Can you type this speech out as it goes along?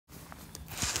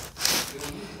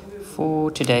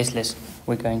For today's lesson,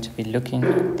 we're going to be looking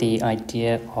at the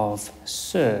idea of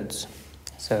surds.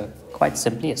 So quite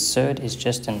simply, a surd is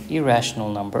just an irrational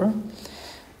number.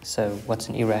 So what's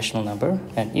an irrational number?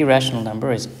 An irrational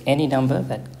number is any number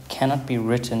that cannot be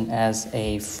written as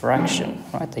a fraction,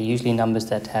 right? They're usually numbers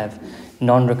that have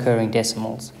non-recurring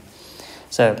decimals.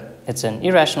 So it's an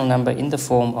irrational number in the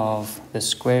form of the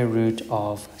square root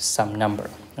of some number.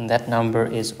 And that number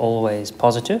is always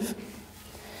positive.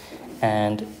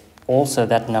 And also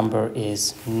that number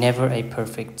is never a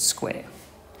perfect square.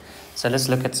 So let's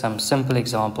look at some simple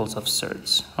examples of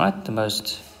surds, right? The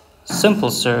most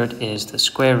simple surd is the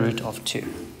square root of 2.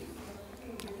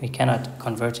 We cannot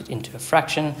convert it into a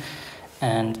fraction,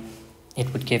 and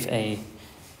it would give a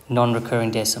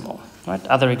non-recurring decimal, right?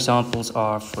 Other examples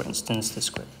are, for instance, the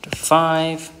square root of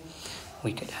 5.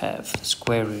 We could have the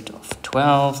square root of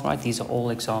 12, right? These are all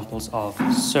examples of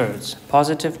surds,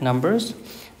 positive numbers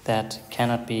that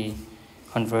cannot be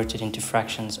converted into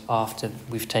fractions after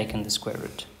we've taken the square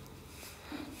root.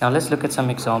 Now let's look at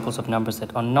some examples of numbers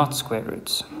that are not square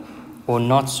roots or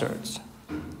not surds.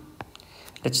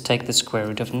 Let's take the square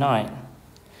root of 9.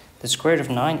 The square root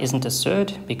of 9 isn't a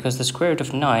surd because the square root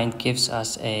of 9 gives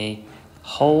us a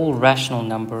whole rational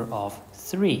number of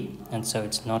 3, and so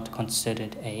it's not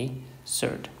considered a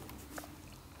surd.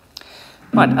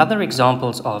 Right, other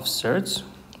examples of surds,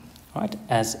 right,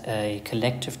 as a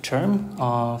collective term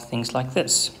are things like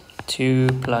this: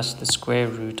 2 plus the square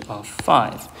root of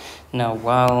 5. Now,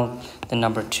 while the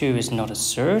number 2 is not a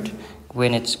surd,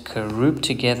 when it's grouped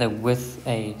together with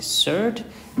a surd,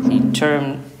 the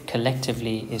term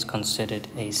collectively is considered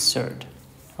a surd.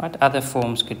 Right? Other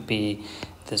forms could be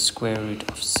the square root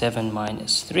of 7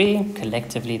 minus 3.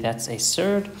 Collectively, that's a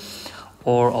surd.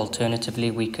 Or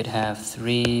alternatively, we could have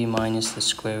 3 minus the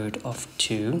square root of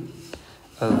 2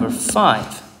 over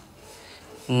 5.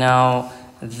 Now,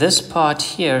 this part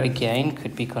here, again,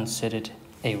 could be considered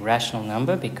a rational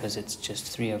number because it's just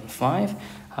 3 over 5.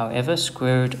 However,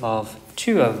 square root of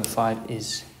 2 over 5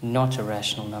 is not a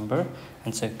rational number,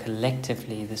 and so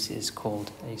collectively this is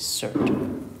called a surd.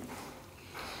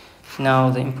 Now,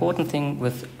 the important thing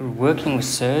with working with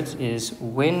surds is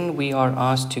when we are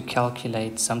asked to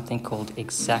calculate something called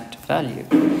exact value.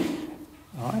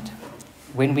 All right?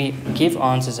 When we give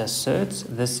answers as surds,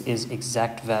 this is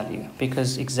exact value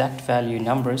because exact value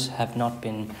numbers have not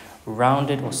been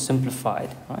rounded or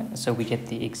simplified, right? So we get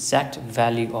the exact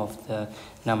value of the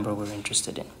number we're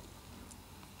interested in.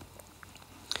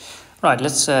 Right,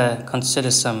 let's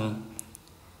consider some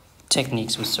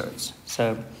techniques with surds.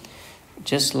 So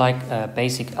just like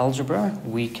basic algebra,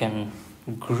 we can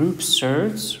group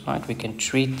surds, right? We can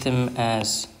treat them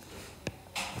as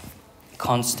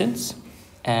constants,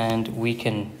 and we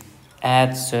can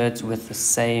add surds with the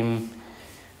same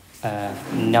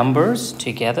numbers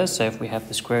together. So if we have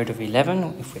the square root of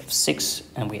 11, if we have 6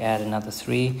 and we add another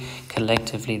 3,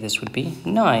 collectively this would be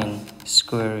 9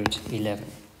 square root 11.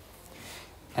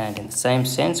 And in the same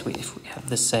sense, if we have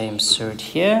the same surd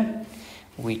here,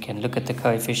 we can look at the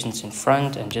coefficients in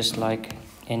front, and just like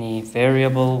any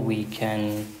variable, we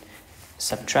can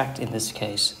subtract, in this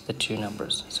case, the two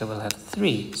numbers. So we'll have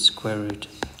 3 square root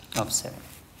of 7.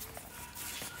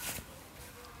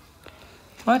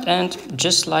 Right, and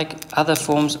just like other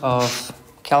forms of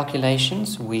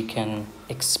calculations, we can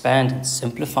expand and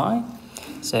simplify.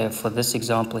 So for this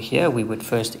example here, we would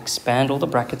first expand all the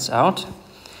brackets out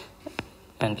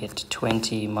and get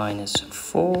 20 minus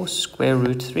 4 square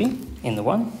root 3 in the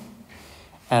one.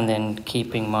 And then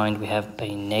keep in mind we have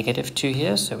a negative 2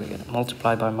 here, so we're going to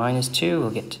multiply by minus 2,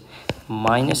 we'll get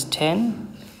minus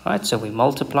 10. Right, so we're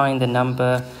multiplying the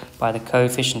number by the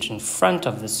coefficient in front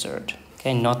of the surd.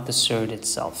 Okay, not the surd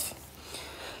itself.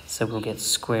 So we'll get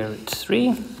square root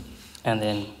 3 and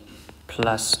then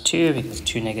plus 2 because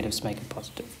 2 negatives make it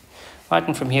positive. Right,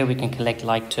 and from here we can collect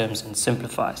like terms and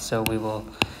simplify. So we will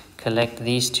collect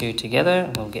these two together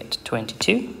and we'll get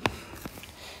 22.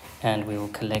 And we will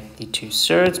collect the two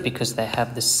surds because they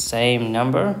have the same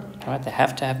number. Right, they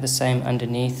have to have the same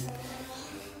underneath.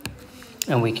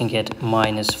 And we can get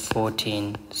minus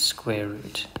 14 square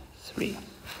root 3.